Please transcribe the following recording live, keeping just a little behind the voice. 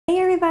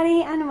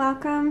everybody and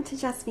welcome to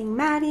Just Being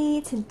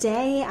Maddie.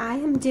 Today I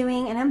am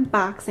doing an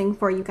unboxing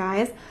for you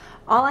guys.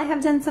 All I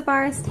have done so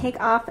far is take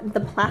off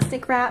the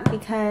plastic wrap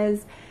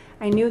because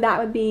I knew that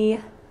would be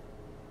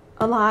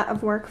a lot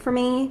of work for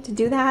me to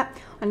do that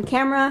on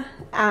camera,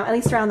 at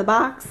least around the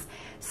box.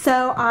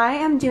 So I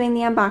am doing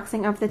the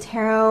unboxing of the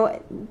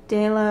Tarot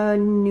de la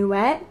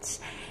Nuit.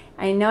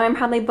 I know I'm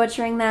probably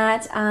butchering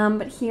that,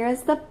 but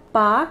here's the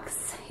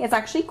box. It's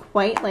actually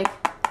quite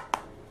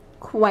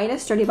a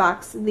sturdy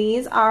box.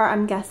 These are,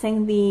 I'm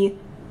guessing, the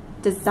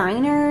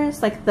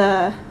designers, like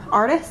the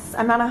artists.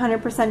 I'm not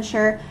 100%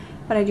 sure,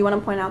 but I do want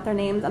to point out their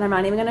names, and I'm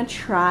not even going to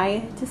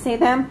try to say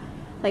them.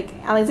 Like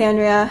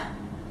Alexandria,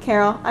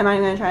 Carol, I'm not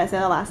even going to try to say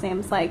the last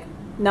names. Like,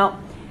 no.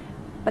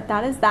 But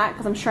that is that,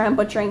 because I'm sure I'm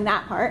butchering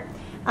that part.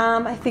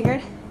 I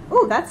figured,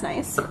 ooh, that's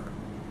nice.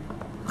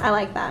 I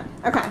like that.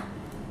 Okay.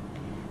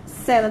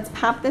 So let's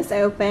pop this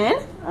open.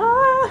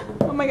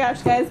 Oh my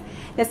gosh, guys.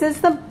 This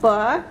is the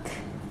book.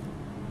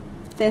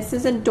 This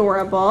is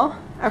adorable.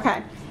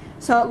 Okay,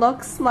 so it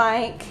looks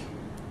like,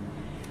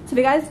 so if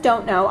you guys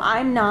don't know,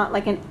 I'm not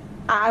like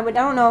I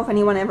don't know if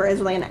anyone ever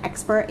is really an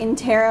expert in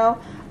tarot,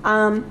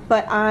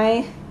 but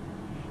I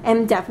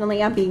am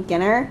definitely a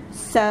beginner.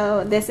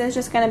 So this is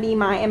just going to be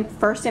my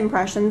first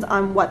impressions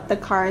on what the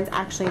cards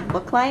actually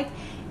look like.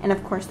 And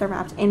of course they're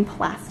wrapped in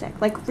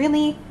plastic. Like,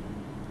 really?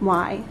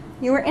 Why?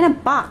 You were in a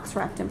box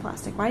wrapped in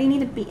plastic. Why do you need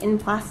to be in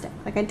plastic?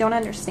 Like, I don't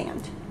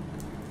understand.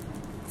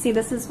 See,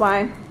 this is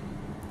why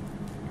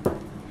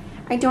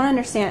I don't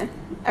understand.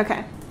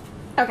 Okay.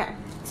 Okay.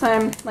 So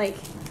I'm like,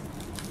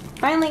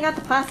 finally got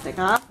the plastic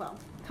off. Well,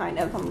 kind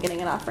of. I'm getting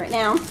it off right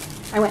now.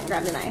 I went and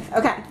grabbed a knife.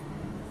 Okay.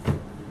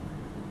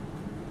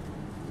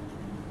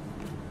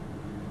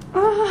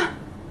 Oh.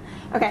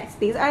 Okay, so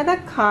these are the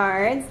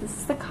cards. This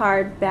is the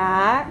card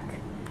back.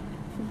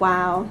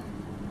 Wow.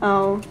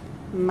 Oh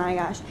my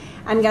gosh.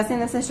 I'm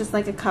guessing this is just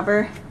like a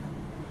cover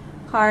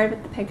card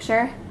with the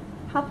picture.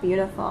 How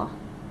beautiful.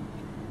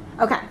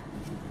 Okay.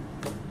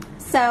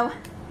 So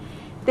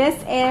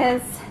this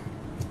is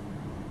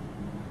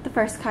the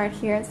first card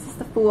here. It's just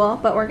the Fool,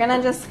 but we're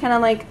gonna just kind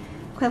of like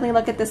quickly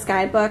look at this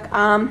guidebook.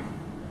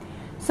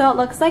 So it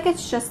looks like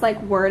it's just like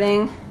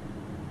wording,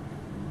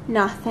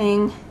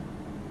 nothing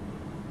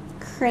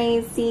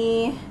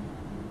crazy,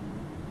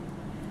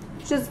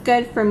 which is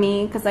good for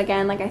me because,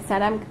 again, like I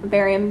said, I'm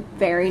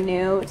very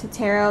new to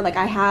tarot. Like,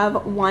 I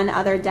have one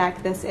other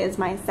deck. This is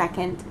my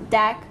second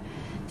deck,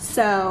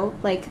 so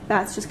like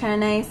that's just kind of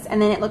nice.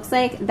 And then it looks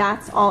like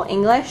that's all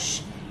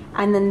English.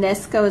 And then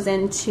this goes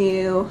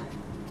into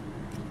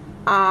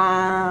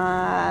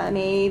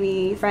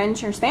maybe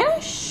French or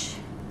Spanish?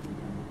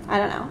 I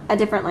don't know. A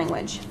different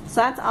language.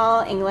 So that's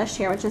all English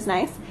here, which is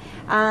nice.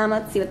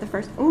 Let's see what the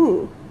first...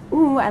 Ooh,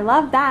 I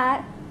love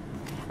that.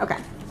 Okay.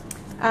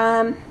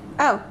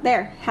 Oh,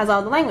 there. Has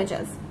all the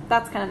languages.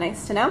 That's kind of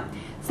nice to know.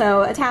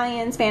 So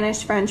Italian,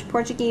 Spanish, French,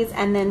 Portuguese,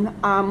 and then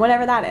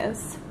whatever that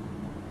is.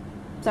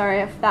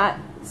 Sorry if that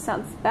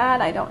sounds bad.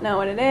 I don't know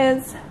what it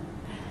is.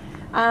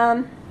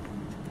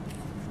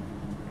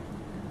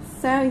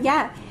 So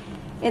yeah,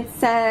 it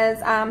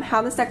says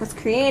how this deck was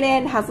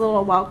created, has a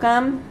little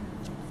welcome,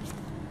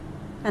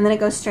 and then it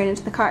goes straight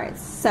into the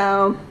cards.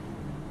 So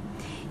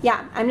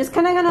yeah, I'm just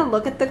kind of going to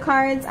look at the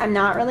cards. I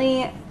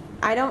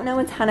don't know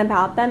a ton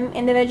about them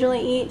individually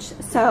each,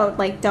 so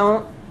like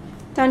don't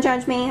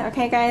judge me,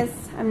 okay guys?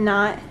 I'm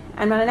not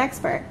an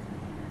expert.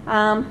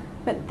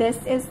 But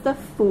this is the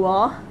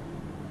Fool.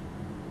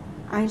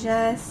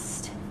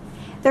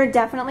 They're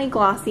definitely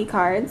glossy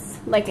cards.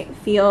 Like, it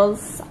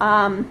feels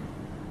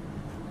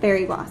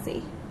very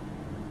glossy.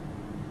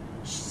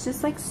 She's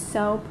just like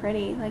so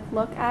pretty. Like,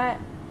 look at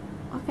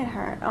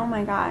her. Oh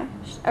my gosh.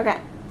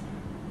 Okay.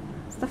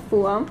 It's the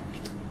Fool.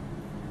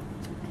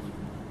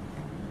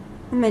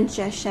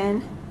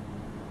 Magician.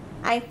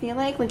 I feel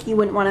like you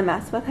wouldn't want to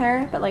mess with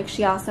her, but like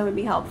she also would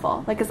be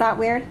helpful. Like, is that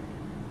weird?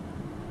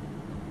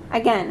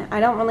 Again, I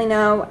don't really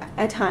know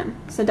a ton,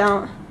 so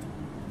don't.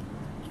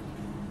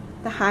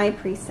 The High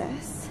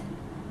Priestess.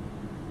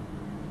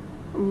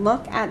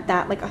 Look at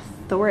that, like,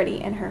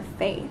 authority in her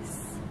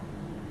face.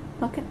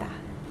 Look at that.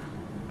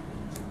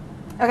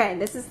 Okay,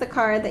 this is the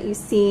card that you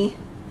see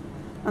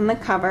on the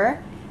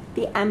cover.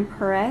 The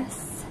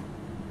Empress.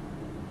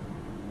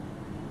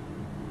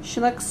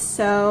 She looks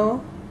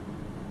so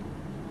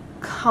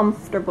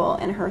comfortable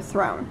in her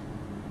throne.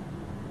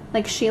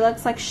 Like, she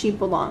looks like she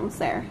belongs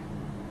there.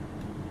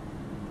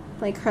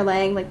 Like, her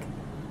leg, like,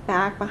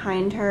 back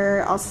behind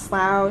her, all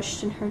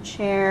slouched in her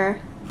chair.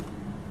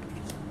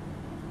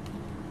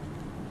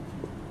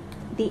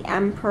 The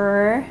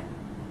Emperor.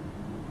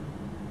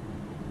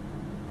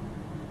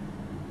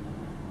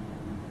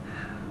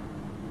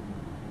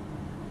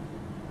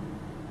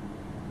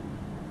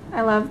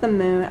 I love the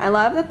Moon. I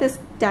love that this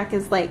deck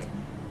is like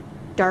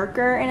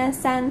darker in a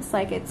sense.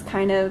 Like, it's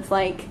kind of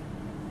like,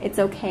 it's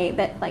okay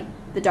that like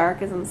the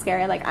dark isn't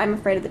scary. Like, I'm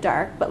afraid of the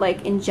dark, but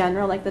like in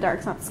general, like the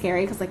dark's not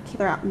scary because like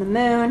they're out in the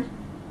moon.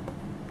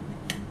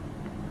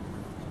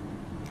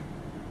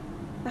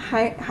 The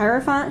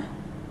Hierophant.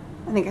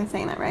 I think I'm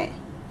saying that right.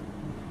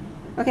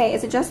 Okay,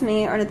 is it just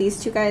me, or do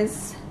these two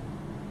guys...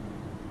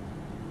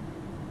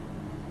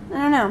 I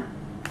don't know.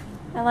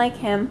 I like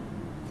him.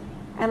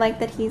 I like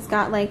that he's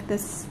got like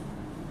this,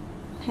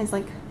 his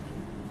like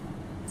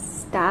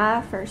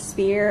staff or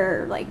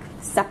spear or like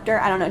scepter.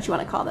 I don't know what you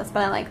want to call this,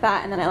 but I like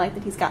that. And then I like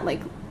that he's got like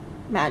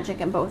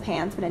magic in both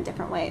hands, but in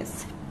different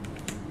ways.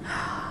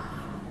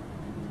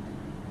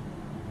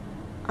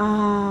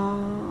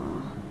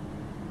 Oh,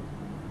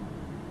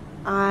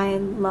 I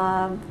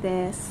love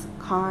this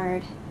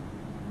card.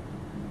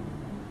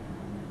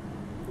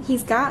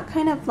 He's got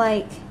kind of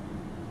like,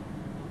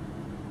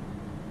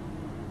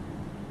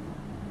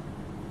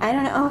 I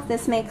don't know if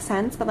this makes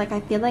sense, but like I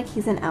feel like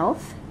he's an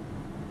elf.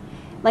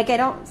 Like I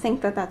don't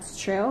think that that's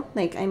true.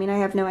 Like, I mean, I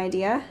have no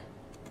idea.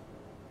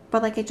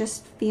 But like I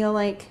just feel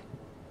like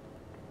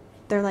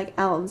they're like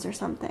elves or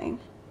something.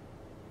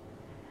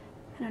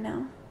 I don't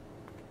know.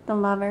 The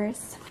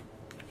Lovers.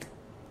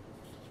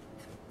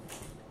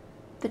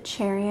 The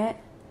Chariot.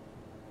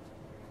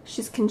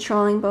 She's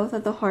controlling both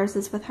of the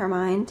horses with her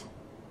mind.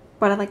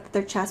 But I like that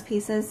they're chess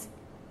pieces.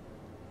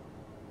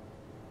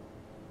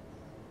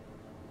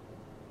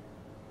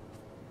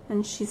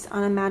 And she's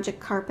on a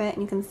magic carpet,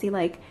 and you can see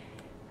like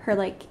her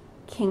like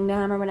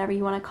kingdom or whatever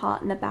you want to call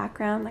it in the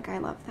background. Like I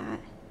love that.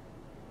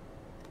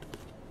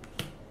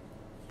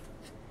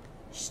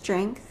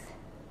 Strength.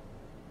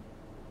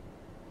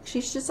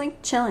 She's just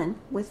like chilling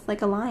with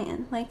like a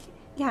lion. Like,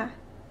 yeah,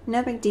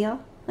 no big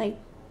deal. Like,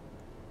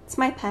 it's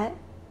my pet.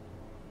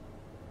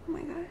 Oh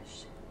my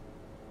gosh.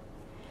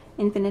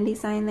 Infinity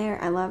sign there.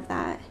 I love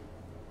that.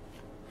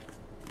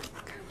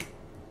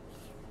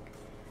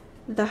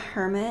 The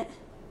Hermit.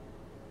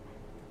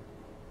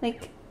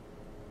 Like,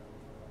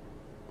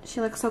 she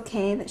looks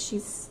okay that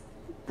she's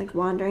like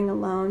wandering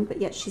alone,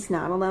 but yet she's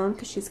not alone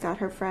because she's got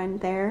her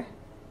friend there.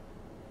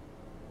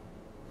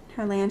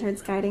 Her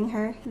lantern's guiding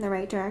her in the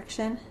right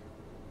direction.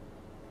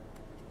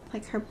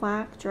 Like her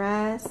black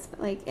dress,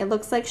 but like it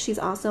looks like she's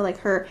also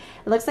like it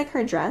looks like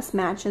her dress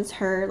matches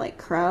her like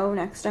crow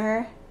next to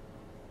her.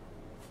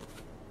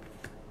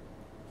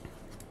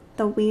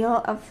 The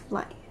Wheel of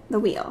Light. The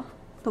wheel.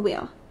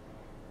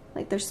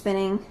 Like they're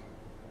spinning.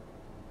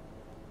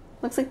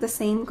 Looks like the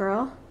same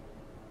girl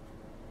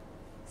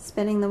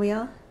spinning the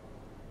wheel.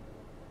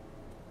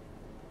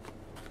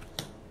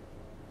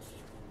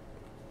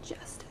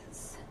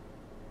 Justice.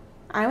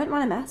 I wouldn't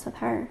want to mess with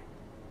her.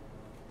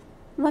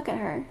 Look at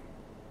her.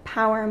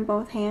 Power in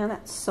both hands,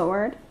 that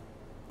sword.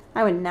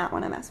 I would not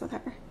want to mess with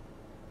her.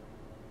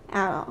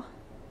 At all.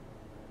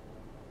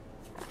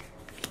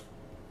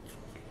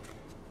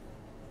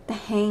 The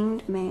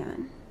Hanged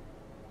Man.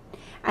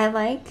 I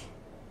like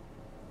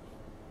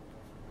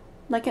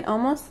it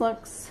almost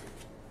looks,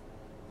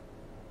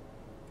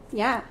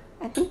 yeah,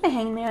 I think the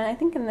Hanged Man, I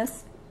think in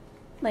this,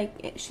 like,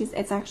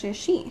 it's actually a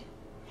she.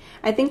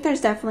 I think there's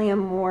definitely a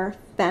more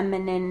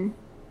feminine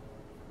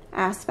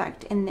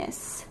aspect in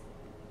this.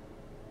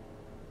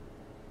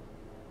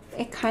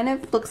 It kind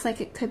of looks like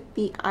it could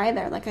be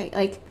either.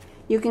 Like,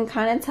 you can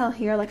kind of tell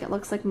here, like, it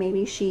looks like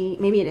maybe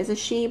it is a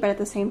she, but at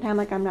the same time,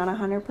 like, I'm not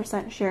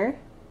 100% sure.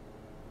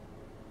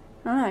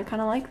 I don't know, I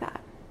kind of like that.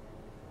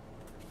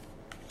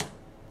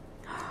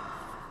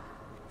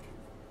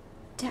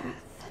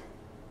 Death.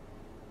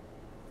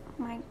 Oh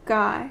my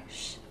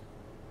gosh.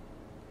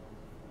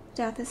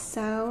 Death is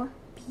so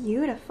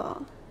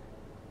beautiful.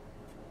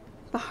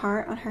 The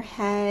heart on her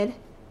head.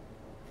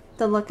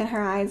 The look in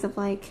her eyes of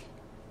like,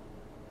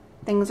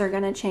 things are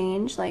gonna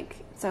change.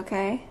 Like, it's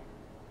okay.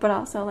 But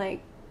also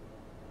like,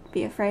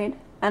 be afraid.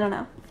 I don't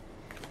know.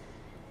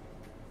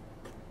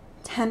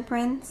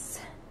 Temperance.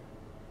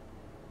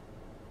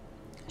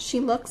 She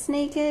looks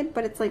naked,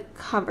 but it's like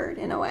covered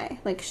in a way.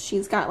 Like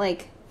she's got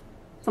like,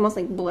 it's almost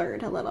like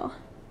blurred a little.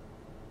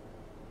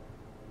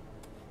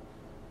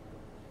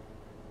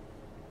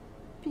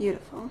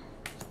 Beautiful.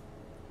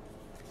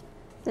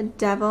 The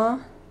Devil.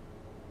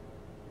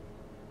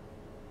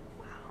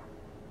 Wow.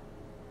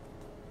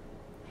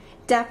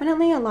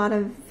 Definitely a lot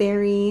of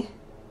very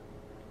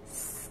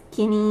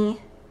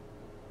skinny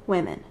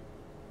women.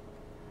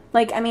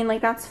 Like, I mean,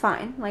 like, that's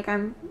fine. Like,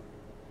 I'm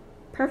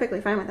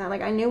perfectly fine with that.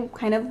 Like, I knew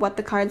kind of what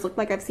the cards looked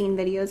like. I've seen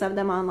videos of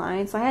them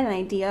online, so I had an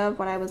idea of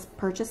what I was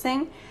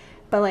purchasing.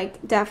 But,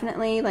 like,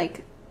 definitely,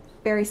 like,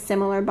 very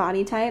similar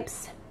body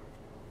types.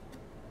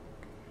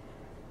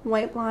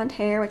 White blonde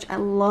hair, which I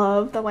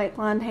love the white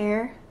blonde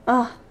hair.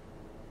 Ugh.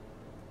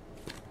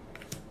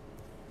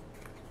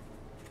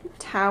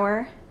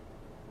 Tower.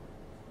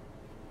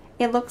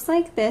 It looks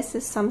like this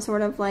is some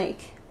sort of,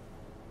 like,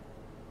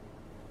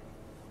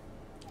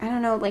 I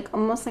don't know, like,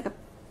 almost like a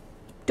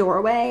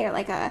doorway or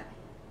like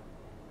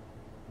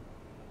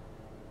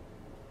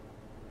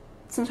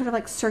some sort of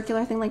like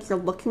circular thing, like you're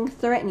looking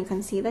through it and you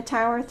can see the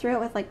tower through it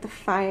with like the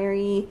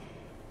fiery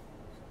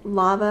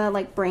lava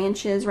like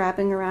branches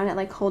wrapping around it,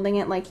 like holding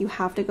it, like you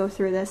have to go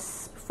through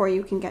this before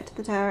you can get to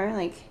the tower.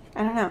 Like,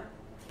 I don't know.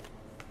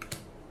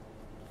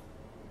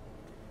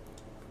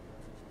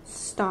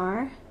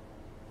 Star.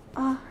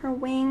 Oh, her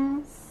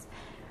wings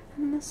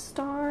and the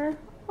star.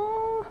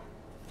 Oh.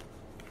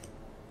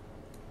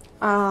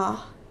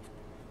 Oh,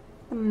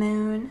 the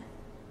moon.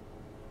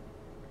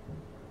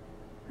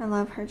 I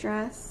love her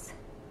dress.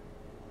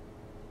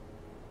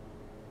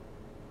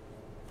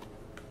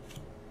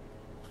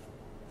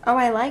 Oh,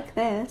 I like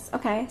this.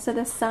 Okay, so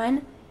the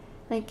sun,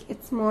 like,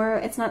 it's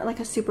not like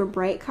a super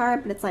bright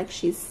card, but it's like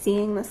she's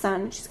seeing the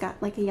sun. She's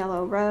got like a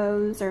yellow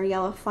rose or a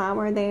yellow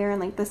flower there, and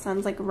like the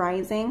sun's like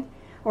rising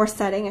or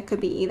setting. It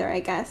could be either, I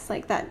guess.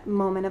 Like that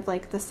moment of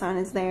like the sun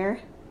is there.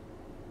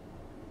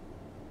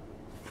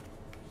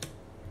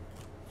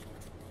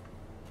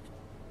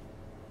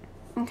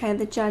 Okay,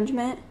 the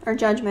judgment.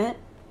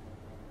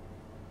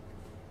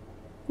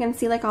 You can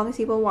see like all these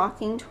people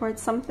walking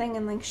towards something,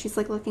 and like she's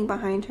like looking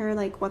behind her,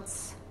 like what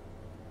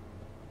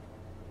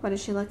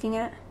is she looking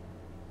at?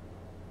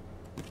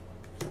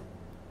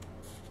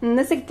 And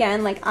this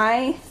again, like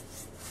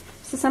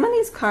so some of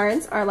these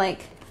cards are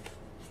like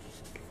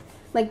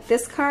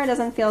this card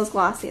doesn't feel as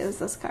glossy as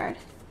this card.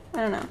 I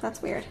don't know,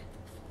 that's weird.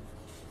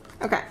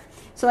 Okay,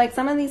 so like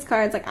some of these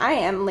cards, like I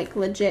am like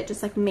legit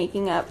just like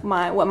making up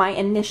what my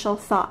initial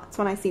thoughts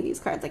when I see these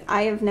cards. Like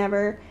I have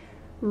never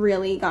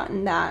really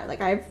gotten that.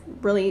 Like I've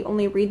really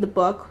only read the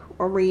book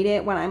or read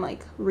it when I'm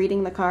like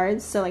reading the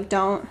cards. So like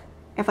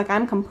if like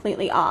I'm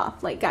completely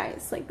off, like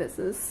guys, like this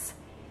is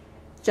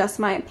just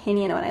my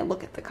opinion when I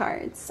look at the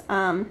cards.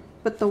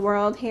 But the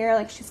world here,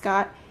 like she's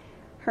got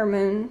her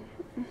moon,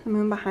 the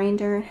moon behind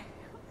her,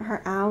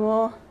 her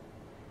owl.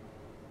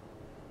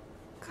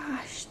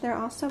 Gosh, they're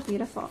all so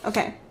beautiful.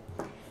 Okay,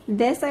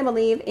 this I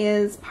believe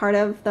is part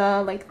of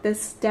the, like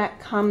this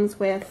deck comes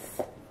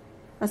with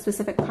a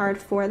specific card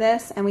for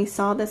this, and we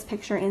saw this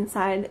picture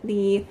inside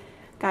the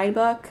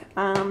guidebook.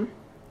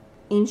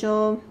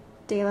 Angel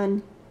de la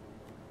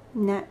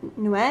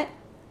Nuit.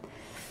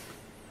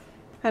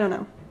 I don't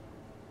know.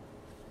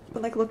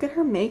 But like look at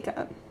her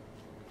makeup.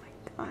 Oh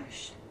my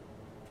gosh.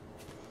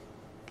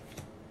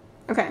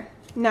 Okay,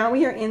 now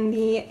we are in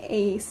the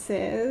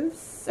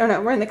aces. Oh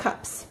no, we're in the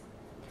cups.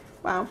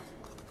 Wow.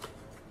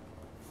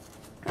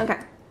 Okay.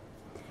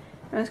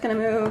 I'm just gonna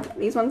move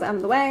these ones out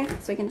of the way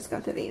so we can just go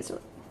through these.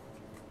 So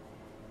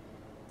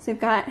we've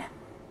got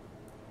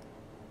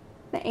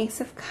the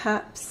Ace of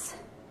Cups.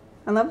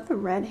 I love the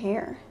red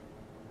hair.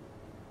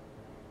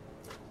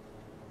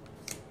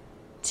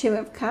 Two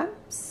of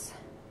Cups.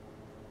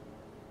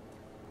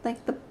 Like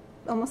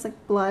almost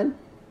like blood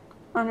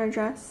on her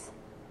dress.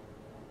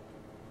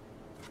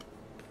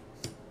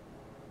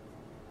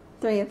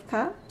 Three of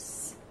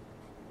Cups.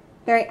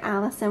 Very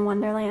Alice in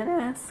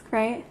Wonderland-esque,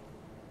 right?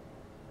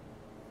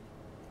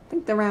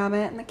 Like the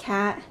rabbit and the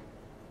cat.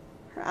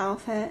 Her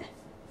outfit.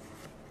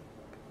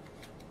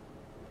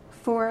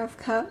 Four of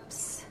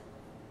Cups.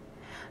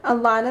 A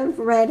lot of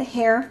red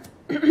hair.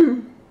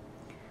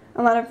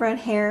 A lot of red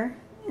hair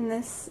in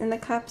the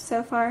cups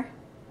so far.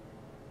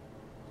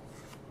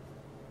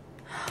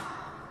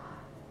 Oh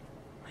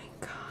my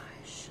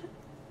gosh.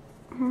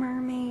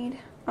 Mermaid.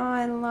 Oh,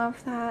 I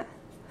love that.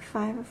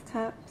 Five of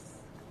Cups.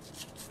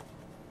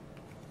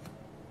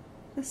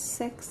 The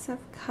Six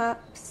of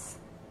Cups.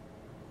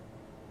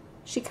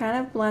 She kind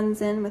of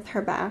blends in with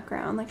her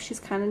background. Like she's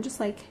kind of just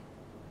like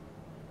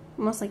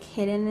almost like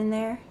hidden in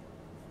there.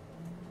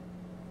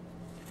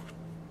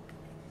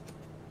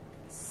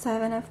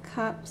 Seven of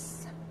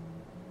Cups.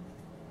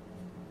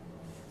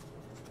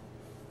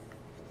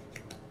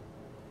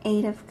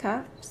 Eight of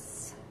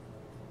Cups.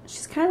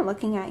 She's kind of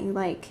looking at you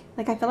like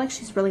I feel like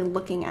she's really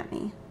looking at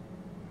me.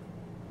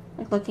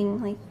 Like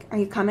looking like, are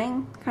you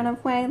coming kind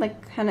of way?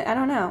 Like kind of, I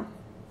don't know.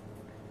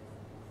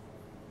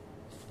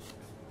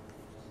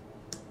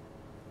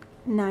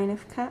 Nine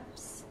of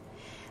Cups.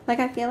 Like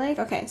I feel like,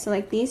 okay, so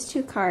like these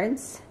two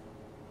cards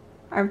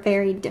are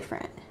very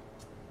different.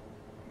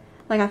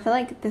 Like I feel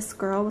like this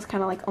girl was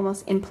kind of like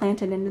almost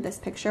implanted into this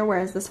picture,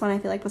 whereas this one I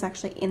feel like was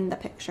actually in the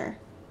picture.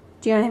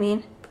 Do you know what I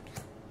mean?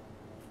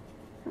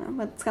 I don't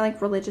know, but it's got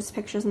like religious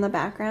pictures in the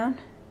background.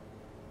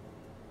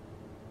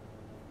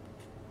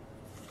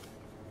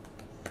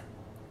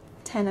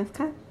 Ten of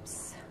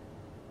Cups.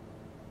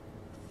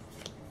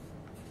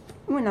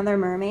 Ooh, another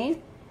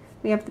mermaid.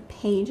 We have the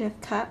Page of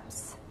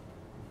Cups.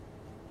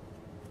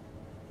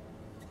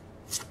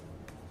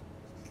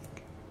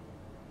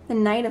 The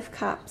Knight of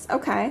Cups.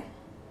 Okay.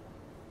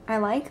 I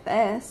like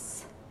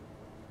this.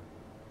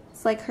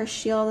 It's like her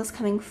shield is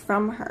coming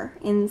from her,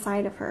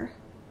 inside of her.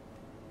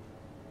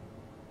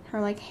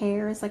 Her like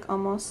hair is like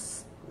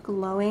almost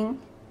glowing.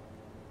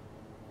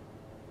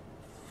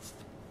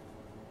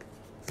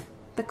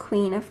 The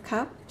Queen of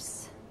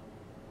Cups.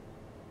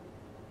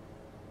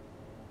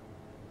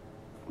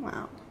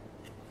 Wow.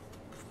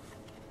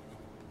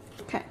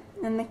 Okay,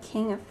 and the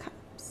King of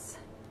Cups.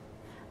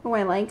 Oh,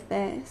 I like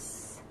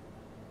this.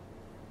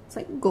 It's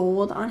like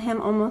gold on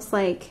him, almost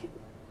like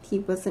he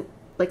wasn't,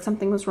 like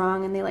something was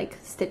wrong and they like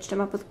stitched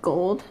him up with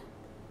gold.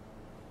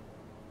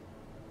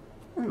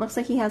 And it looks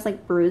like he has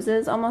like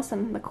bruises almost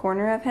in the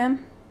corner of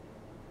him.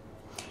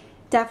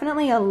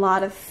 Definitely a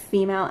lot of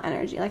female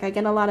energy. Like I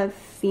get a lot of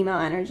female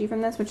energy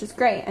from this, which is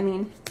great. I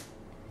mean,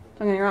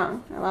 don't get me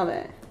wrong, I love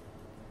it.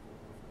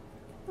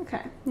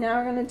 Okay, now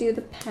we're gonna do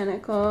the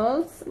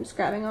pentacles. I'm just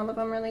grabbing all of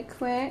them really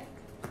quick.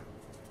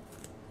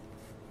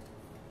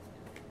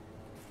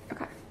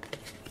 Okay.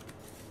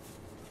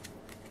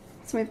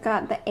 So we've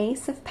got the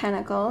Ace of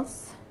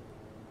Pentacles.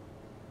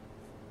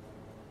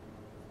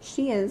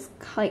 She is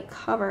like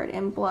covered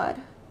in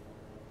blood.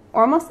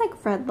 Or almost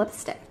like red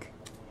lipstick.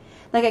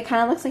 Like it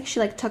kind of looks like she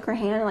like took her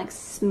hand and like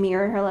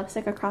smeared her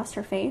lipstick across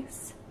her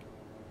face.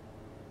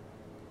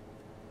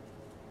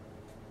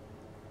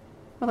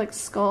 With like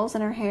skulls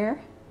in her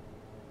hair.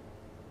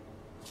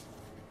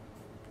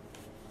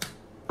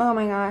 Oh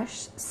my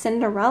gosh,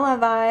 Cinderella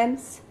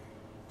vibes.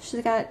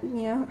 She's got,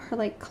 you know, her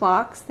like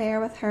clocks there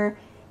with her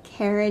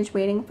carriage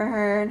waiting for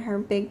her and her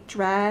big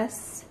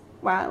dress.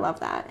 Wow, I love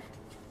that.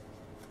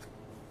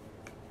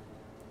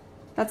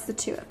 That's the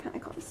Two of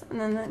Pentacles. And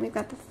then we've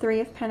got the Three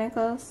of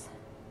Pentacles.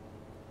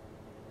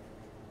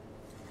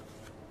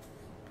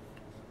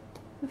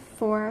 The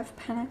Four of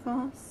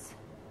Pentacles.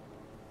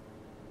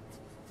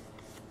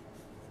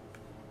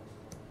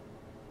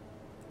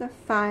 The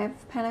Five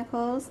of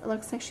Pentacles. It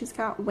looks like she's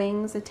got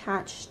wings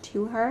attached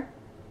to her.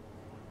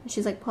 And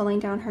she's like pulling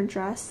down her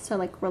dress to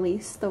like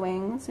release the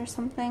wings or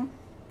something.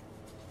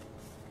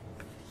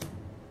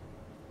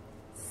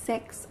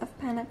 Six of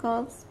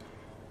Pentacles.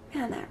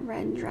 Man, that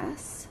red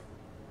dress.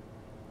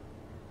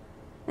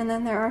 And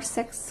then there are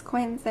 6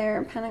 coins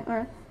there,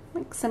 or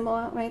like symbol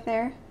out right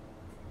there.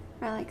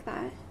 I like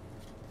that.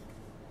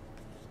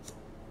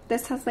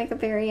 This has like a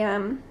very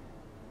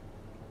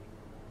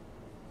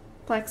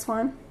Black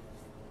Swan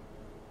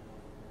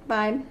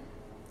vibe,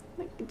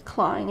 like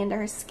clawing into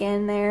her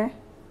skin there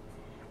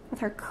with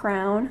her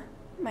crown.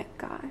 My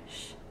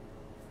gosh.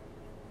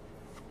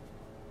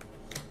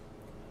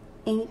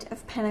 8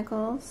 of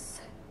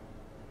Pentacles.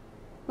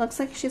 Looks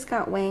like she's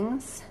got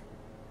wings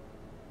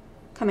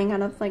coming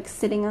out of like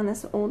sitting on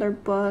this older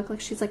book,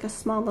 like she's like a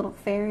small little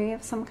fairy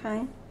of some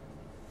kind.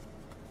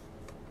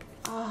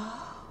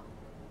 Oh,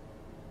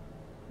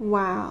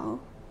 wow.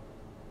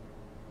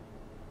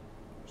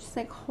 She's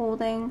like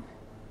holding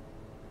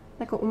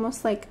like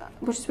almost like,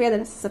 which is weird that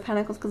this is a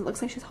Pentacles because it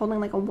looks like she's holding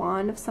like a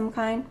wand of some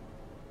kind.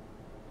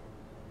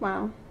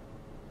 Wow.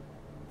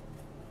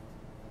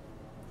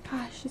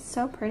 Gosh, she's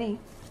so pretty.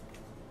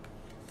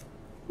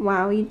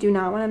 Wow, you do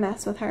not want to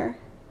mess with her.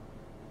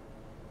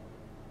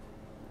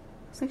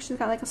 Looks like she's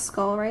got like a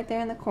skull right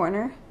there in the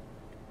corner.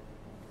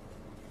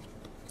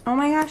 Oh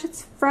my gosh,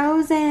 it's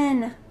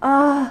Frozen.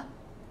 Oh,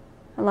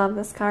 I love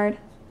this card.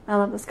 I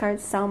love this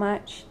card so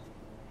much.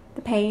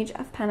 The Page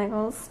of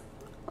Pentacles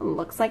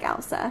looks like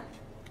Elsa.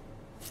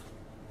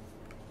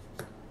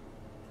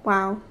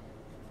 Wow.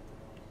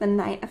 The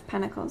Knight of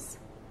Pentacles.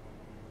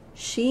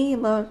 She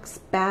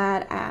looks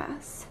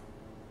badass.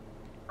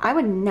 I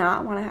would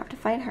not want to have to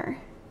fight her.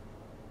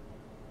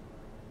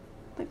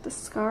 Like the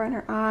scar on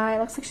her eye.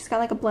 Looks like she's got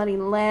like a bloody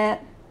lip.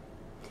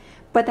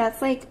 But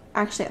that's like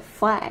actually a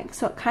flag.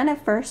 So it kind of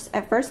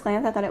at first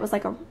glance I thought it was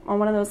like on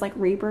one of those like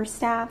Reaper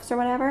staffs or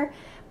whatever.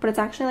 But it's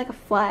actually like a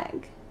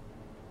flag.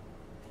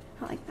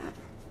 I like that.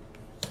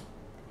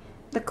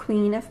 The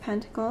Queen of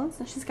Pentacles.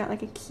 And she's got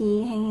like a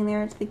key hanging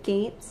there to the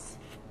gates.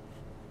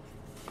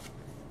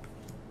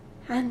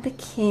 And the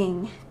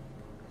King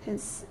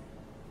is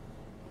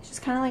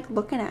just kind of like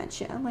looking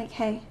at you. Like,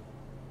 hey.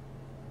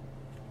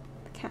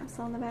 The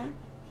castle in the back.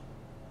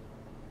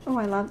 Oh,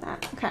 I love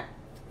that. Okay.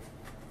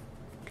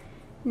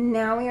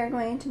 Now we are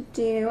going to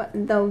do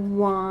the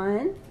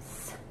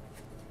Wands.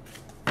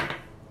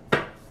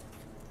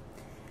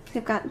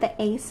 We've got the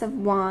Ace of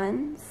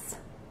Wands.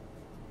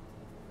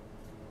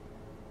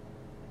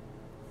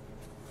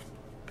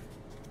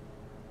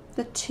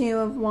 The Two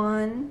of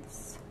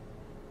Wands.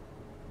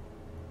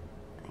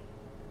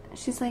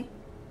 She's like,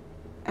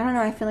 I don't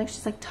know, I feel like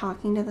she's like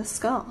talking to the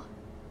skull.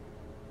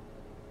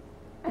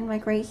 And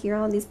like right here,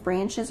 all these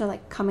branches are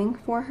like coming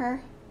for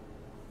her.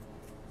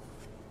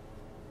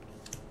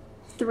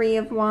 Three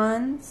of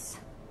Wands.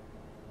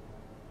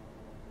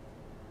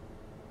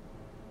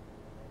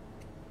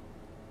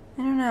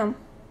 I don't know.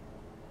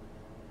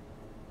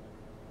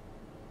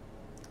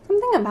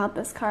 Something about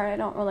this card I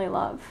don't really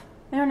love.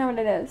 I don't know what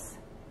it is.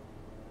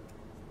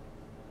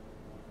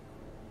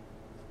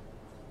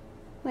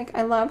 Like,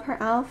 I love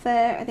her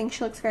outfit. I think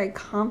she looks very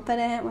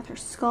confident with her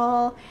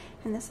skull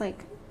and this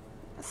like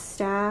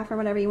staff or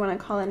whatever you want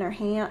to call it in her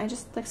hand. I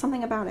just like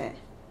something about it.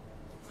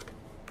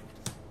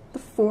 The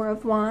Four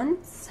of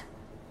Wands.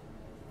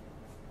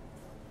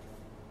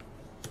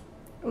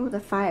 Ooh, the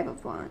Five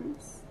of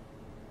Wands.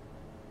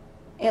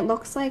 It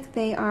looks like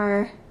they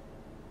are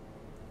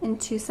in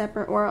two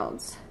separate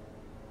worlds,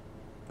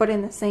 but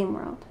in the same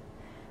world.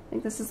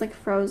 Like this is like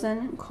frozen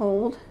and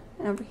cold,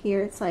 and over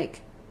here it's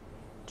like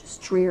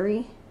just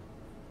dreary.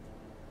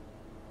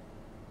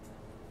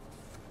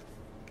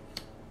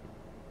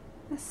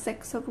 The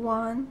Six of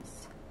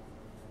Wands.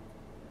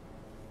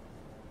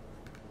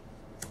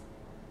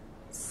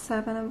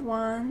 Seven of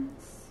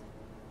Wands.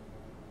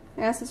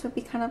 I guess this would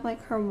be kind of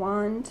like her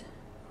wand.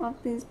 All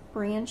these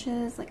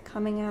branches like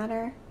coming at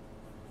her.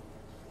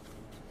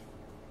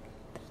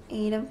 The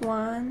Eight of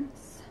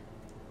Wands.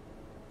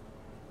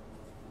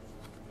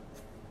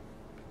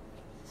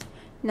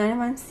 Nine of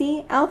Wands.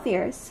 See? Elf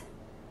ears.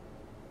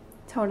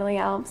 Totally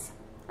elves.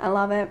 I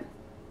love it.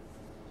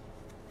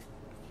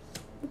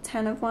 The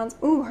Ten of Wands.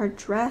 Ooh, her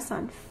dress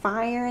on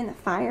fire and the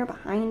fire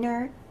behind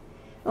her.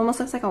 Almost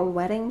looks like a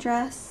wedding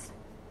dress.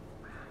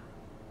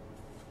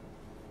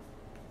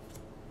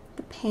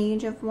 The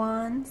Page of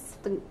Wands.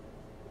 The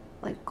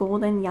like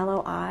golden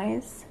yellow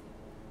eyes.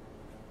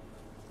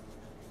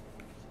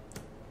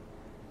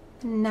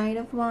 The Knight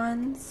of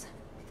Wands.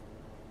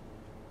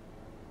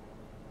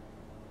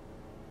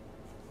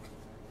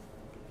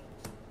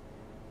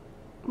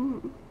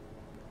 Ooh.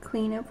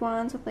 Queen of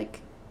Wands with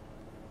like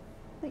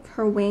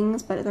her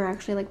wings, but they're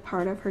actually like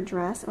part of her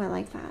dress. Oh, I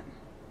like that.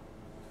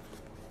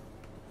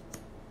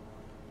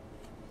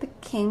 The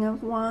King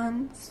of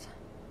Wands.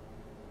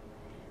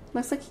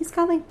 Looks like he's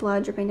got like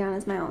blood dripping down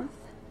his mouth.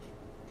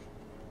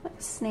 Like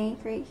a snake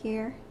right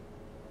here.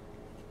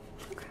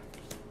 Okay.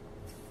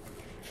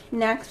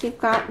 Next we've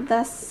got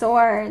the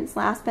swords,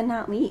 last but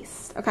not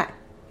least. Okay.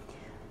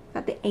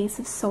 Got the Ace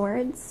of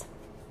Swords.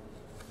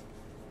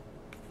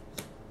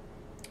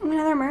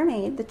 Another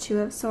mermaid, the Two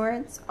of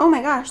Swords. Oh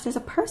my gosh, there's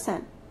a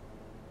person.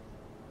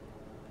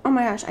 Oh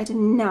my gosh, I did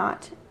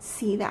not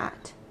see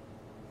that.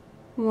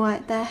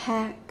 What the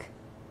heck?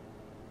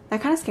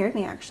 That kind of scared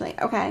me actually.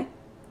 Okay.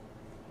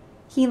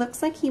 He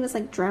looks like he was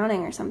like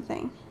drowning or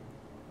something.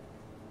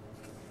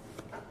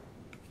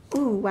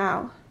 Ooh,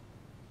 wow.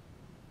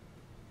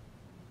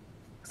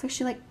 Looks like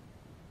she like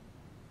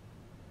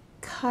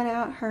cut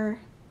out her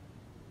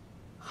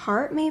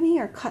heart maybe,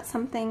 or cut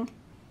something.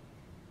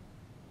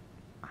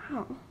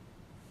 Wow.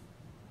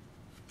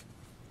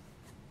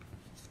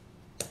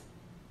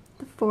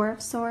 The Four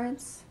of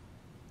Swords.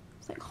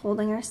 It's like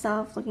holding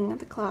herself, looking at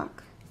the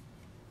clock.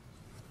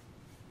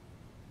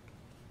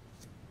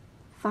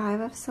 Five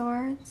of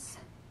Swords.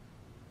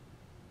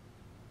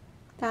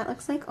 That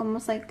looks like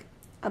almost like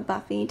a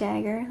Buffy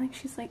dagger, like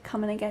she's like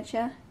coming to get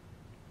you.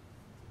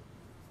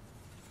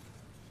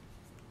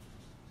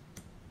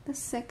 The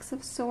Six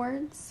of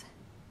Swords.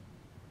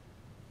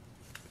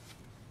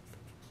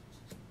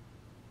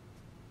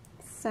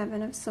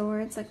 Seven of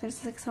Swords, like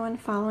there's like someone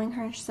following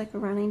her and she's like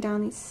running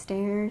down these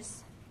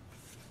stairs.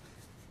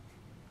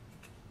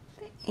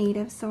 The Eight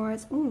of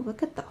Swords. Ooh,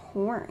 look at the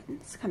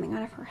horns coming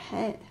out of her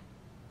head.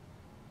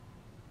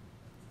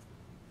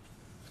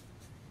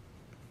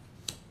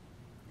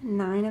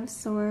 Nine of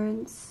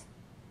Swords.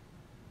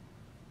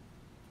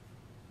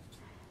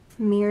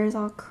 Mirror's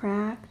all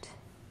cracked.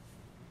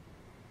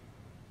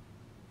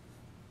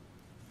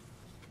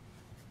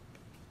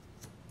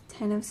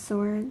 Ten of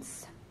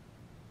Swords.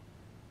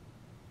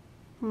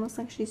 Almost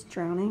like she's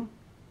drowning.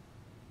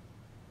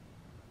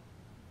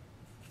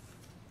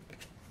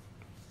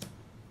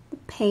 The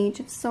Page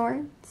of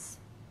Swords.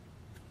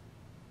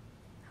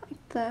 I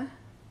like the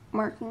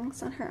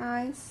markings on her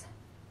eyes.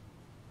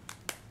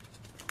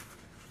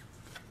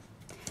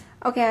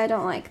 Okay, I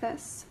don't like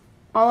this.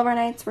 All of our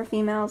knights were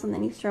females and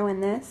then you throw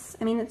in this.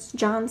 I mean, it's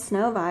Jon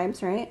Snow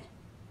vibes, right?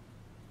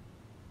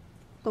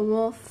 The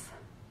wolf.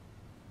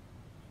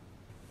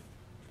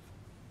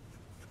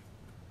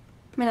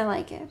 I mean, I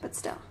like it, but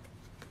still.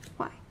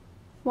 Why?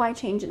 Why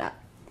change it up?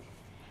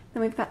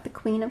 Then we've got the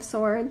Queen of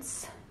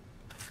Swords.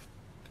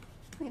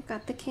 We've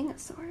got the King of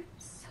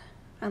Swords.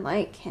 I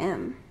like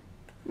him.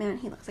 Man,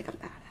 he looks like a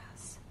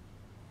badass.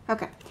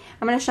 Okay,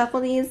 I'm gonna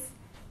shuffle these.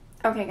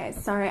 Okay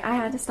guys, sorry, I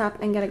had to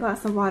stop and get a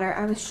glass of water.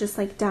 I was just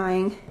like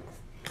dying.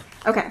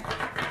 Okay,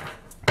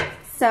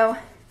 so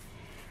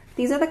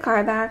these are the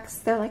card backs.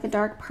 They're like a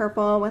dark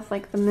purple with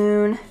like the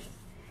moon.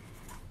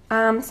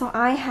 So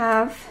I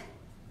have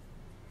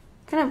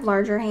kind of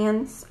larger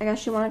hands, I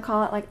guess you want to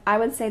call it. Like I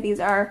would say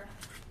these are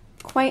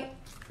quite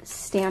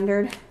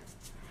standard.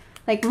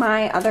 Like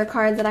my other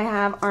cards that I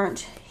have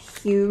aren't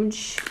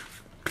huge.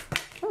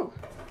 Oh,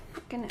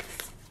 my goodness.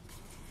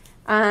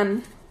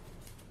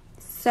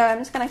 So I'm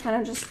just going to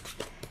kind of just,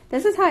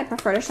 this is how I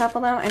prefer to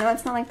shuffle them. I know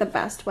it's not like the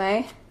best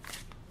way,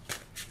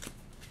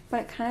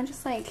 but it kind of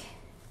just like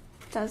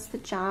does the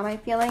job, I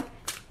feel like.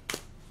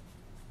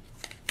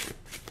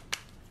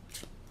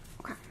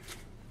 Okay.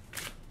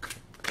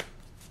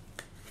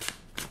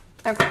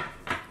 Okay.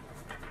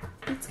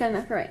 That's good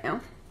enough for right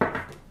now.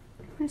 I'm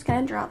just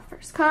going to draw the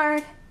first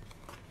card.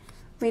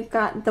 We've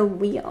got the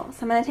Wheel.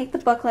 So I'm going to take the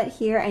booklet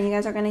here and you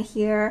guys are going to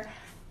hear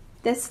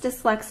this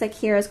dyslexic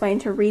here is going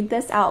to read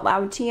this out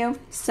loud to you.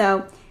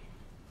 So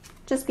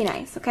just be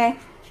nice, okay?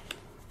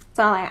 That's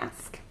all I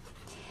ask.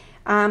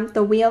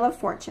 The Wheel of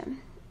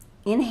Fortune.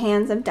 In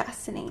hands of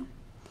destiny.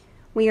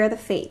 We are the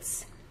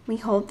fates. We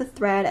hold the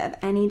thread of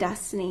any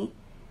destiny.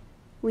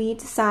 We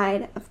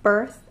decide of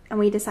birth and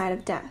we decide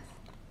of death.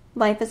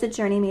 Life is a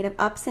journey made of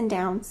ups and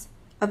downs,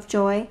 of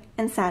joy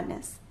and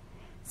sadness.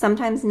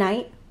 Sometimes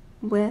night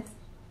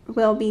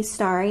will be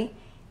starry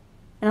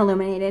and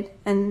illuminated,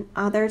 and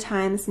other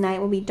times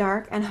night will be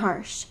dark and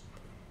harsh.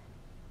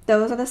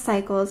 Those are the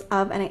cycles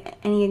of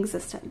any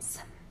existence,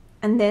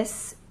 and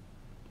this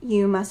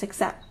you must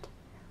accept,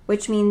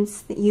 which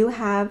means that you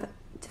have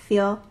to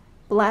feel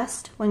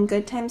blessed when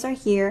good times are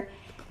here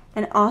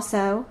and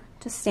also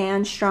to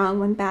stand strong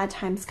when bad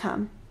times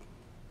come.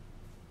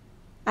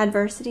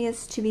 Adversity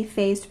is to be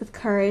faced with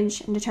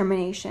courage and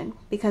determination,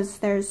 because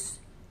there's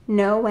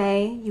no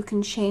way you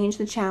can change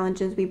the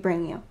challenges we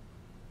bring you.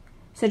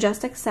 So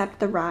just accept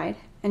the ride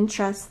and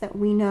trust that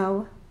we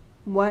know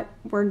what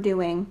we're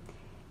doing.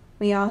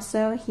 We're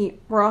also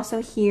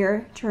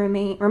here to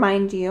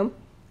remind you,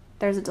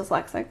 there's a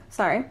dyslexic,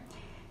 sorry.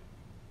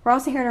 We're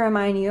also here to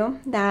remind you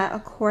that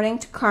according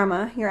to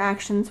karma, your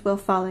actions will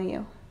follow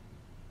you.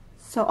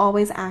 So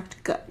always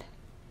act good.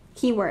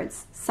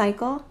 Keywords: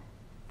 cycle,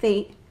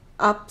 fate,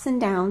 ups and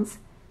downs,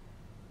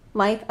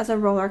 life as a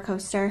roller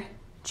coaster,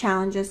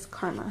 challenges,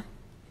 karma.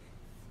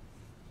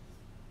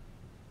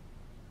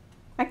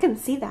 I can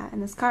see that in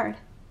this card.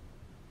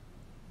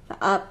 The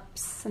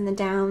ups and the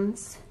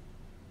downs.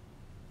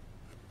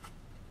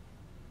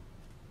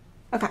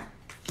 Okay.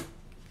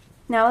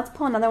 Now let's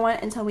pull another one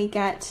until we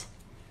get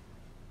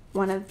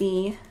one of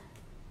the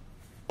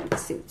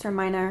suits or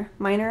minor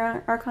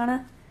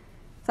arcana.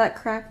 Is that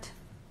correct?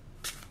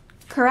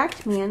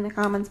 Correct me in the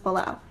comments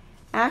below.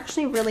 I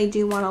actually really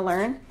do want to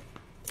learn.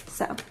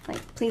 So,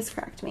 like, please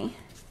correct me.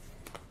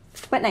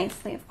 But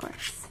nicely, of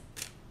course.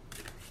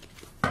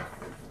 Okay.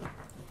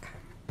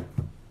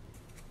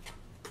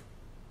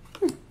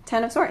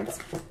 10 of Swords.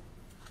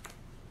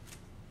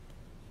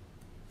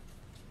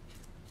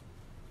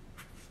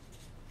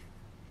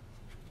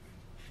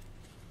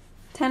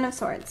 Ten of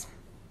Swords.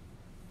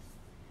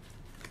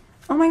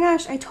 Oh my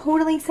gosh, I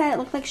totally said it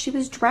looked like she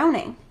was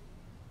drowning.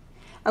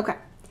 Okay.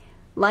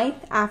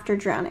 Life after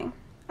drowning.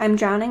 I'm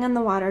drowning in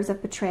the waters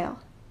of betrayal.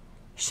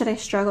 Should I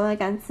struggle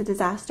against the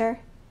disaster?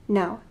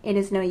 No, it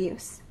is no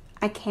use.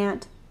 I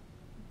can't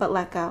but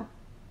let go.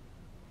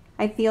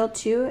 I feel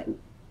too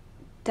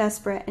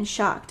desperate and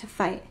shocked to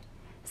fight.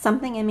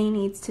 Something in me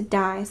needs to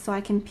die so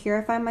I can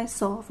purify my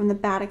soul from the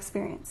bad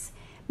experience.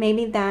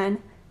 Maybe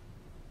then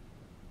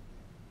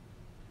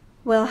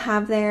will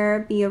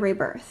there be a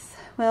rebirth?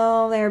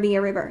 Will there be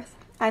a rebirth?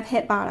 I've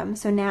hit bottom,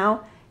 so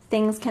now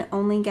things can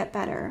only get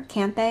better,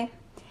 can't they?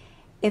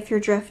 If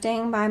you're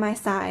drifting by my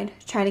side,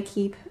 try to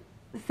keep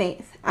the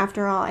faith.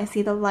 After all, I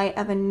see the light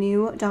of a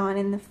new dawn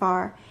in the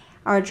far.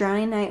 Our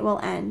drowning night will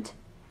end.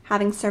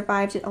 Having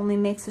survived it only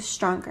makes us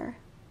stronger.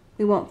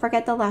 We won't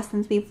forget the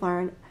lessons we've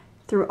learned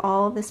through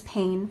all of this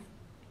pain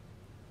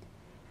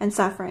and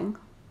suffering.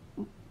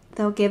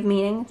 They'll give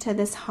meaning to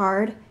this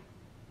hard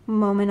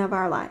moment of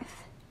our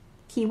life.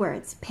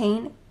 Keywords: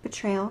 pain,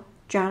 betrayal,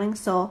 drowning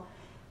soul,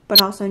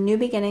 but also new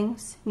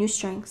beginnings, new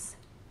strengths,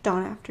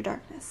 dawn after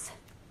darkness.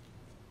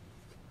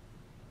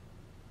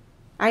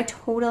 I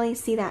totally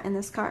see that in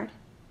this card.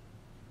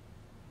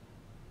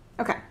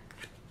 Okay.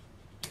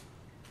 You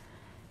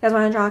guys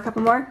want to draw a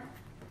couple more?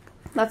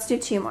 Let's do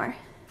 2 more.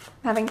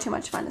 I'm having too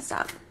much fun to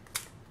stop.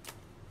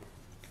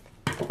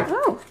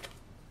 Oh,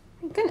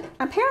 my goodness.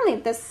 Apparently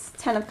this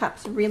 10 of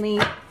Cups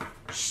really,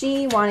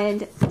 she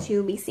wanted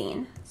to be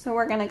seen. So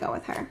we're going to go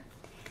with her.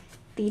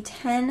 The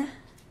 10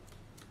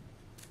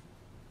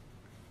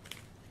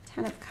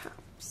 of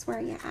Cups. Where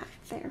are you at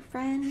there,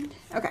 friend?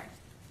 Okay.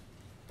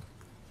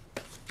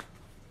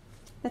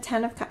 The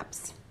 10 of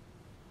Cups.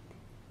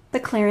 The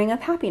clearing of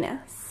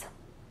happiness.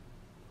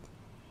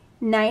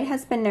 Night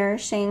has been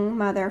nourishing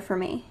mother for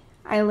me.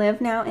 I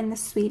live now in the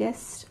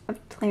sweetest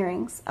of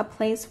clearings, a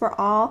place where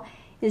all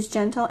is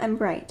gentle and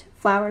bright.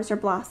 Flowers are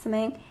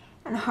blossoming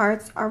and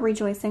hearts are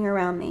rejoicing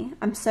around me.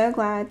 I'm so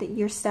glad that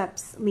your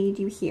steps lead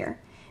you here,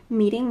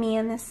 meeting me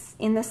in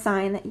the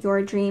sign that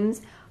your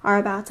dreams are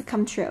about to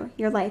come true.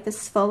 Your life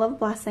is full of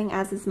blessing,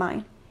 as is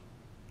mine.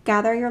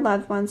 Gather your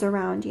loved ones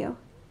around you.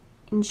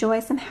 Enjoy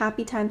some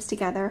happy times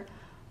together.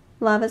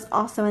 Love is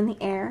also in the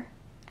air,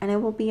 and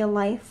it will be a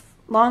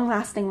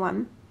long-lasting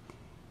one.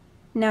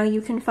 Now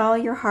you can follow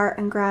your heart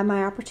and grab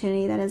my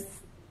opportunity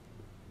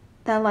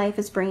that life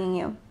is bringing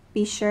you.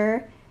 Be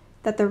sure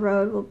that the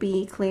road will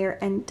be clear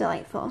and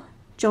delightful.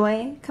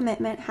 Joy,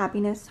 commitment,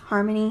 happiness,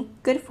 harmony,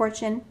 good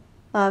fortune,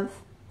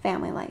 love,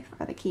 family life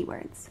are the key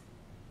words.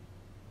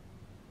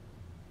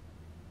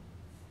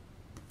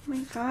 Oh my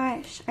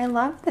gosh, I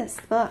love this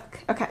book.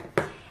 Okay,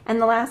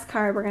 and the last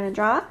card we're going to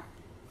draw.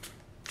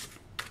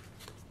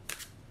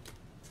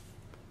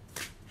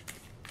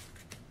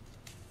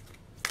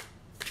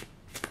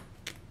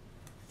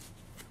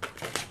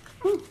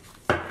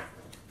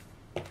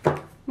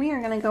 We are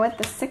going to go with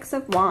the 6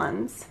 of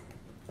Wands.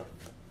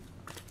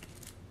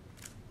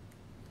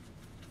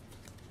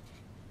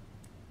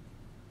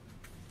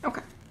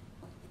 Okay.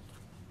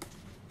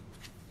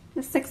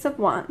 The 6 of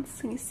Wands.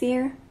 Can you see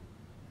her?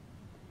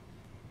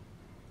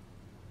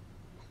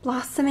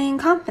 Blossoming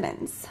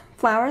confidence.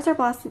 Flowers are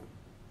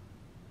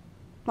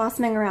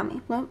blossoming around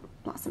me.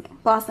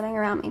 Blossoming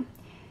around me.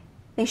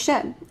 They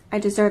should. I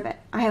deserve it.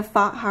 I have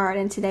fought hard,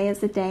 and today is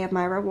the day of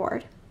my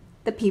reward.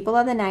 The people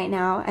of the night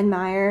now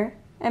admires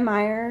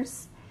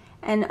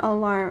and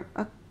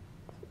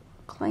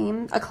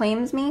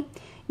acclaims me.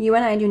 You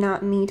and I do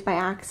not meet by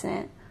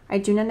accident. I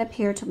do not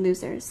appear to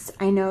losers.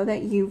 I know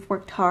that you've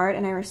worked hard,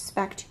 and I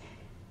respect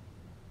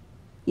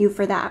you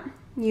for that.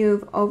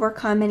 You've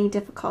overcome many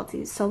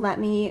difficulties, so let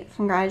me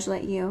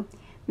congratulate you.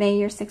 May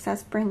your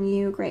success bring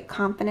you great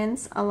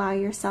confidence. Allow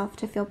yourself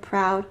to feel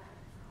proud.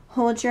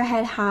 Hold your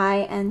head high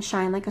and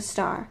shine like a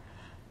star.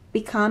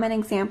 Become an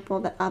example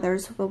that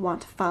others will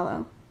want to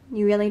follow.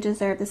 You really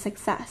deserve the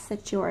success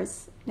that's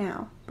yours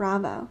now.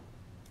 Bravo.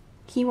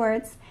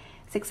 Keywords: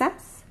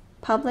 success,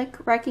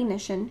 public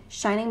recognition,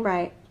 shining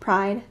bright,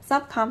 pride,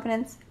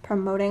 self-confidence,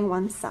 promoting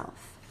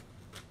oneself.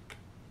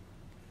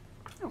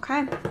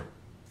 Okay.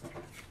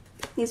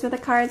 These were the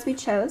cards we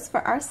chose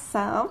for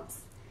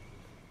ourselves.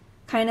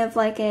 Kind of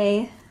like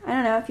a, I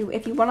don't know,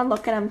 if you want to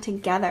look at them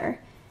together.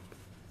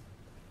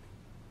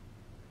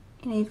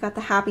 You know, you've got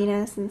the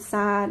happiness and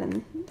sad,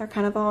 and they're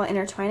kind of all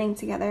intertwining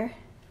together.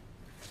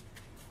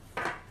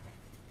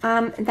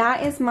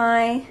 That is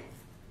my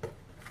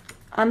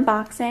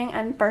unboxing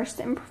and first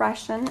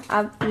impression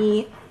of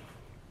the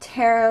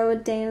Tarot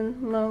de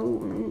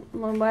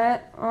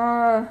Nuit.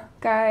 Oh,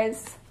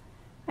 guys,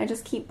 I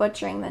just keep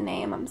butchering the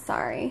name. I'm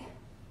sorry.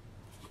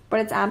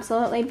 But it's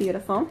absolutely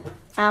beautiful.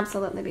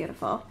 Absolutely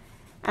beautiful.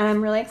 And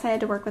I'm really excited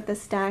to work with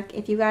this deck.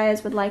 If you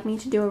guys would like me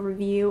to do a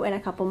review in a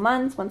couple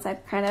months, once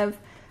I've kind of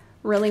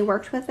really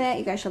worked with it,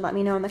 you guys should let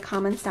me know in the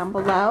comments down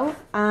below.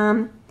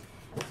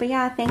 But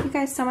yeah, thank you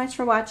guys so much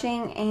for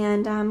watching,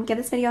 and give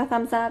this video a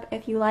thumbs up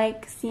if you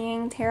like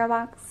seeing tarot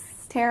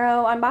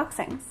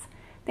unboxings.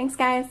 Thanks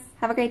guys.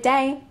 Have a great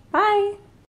day. Bye.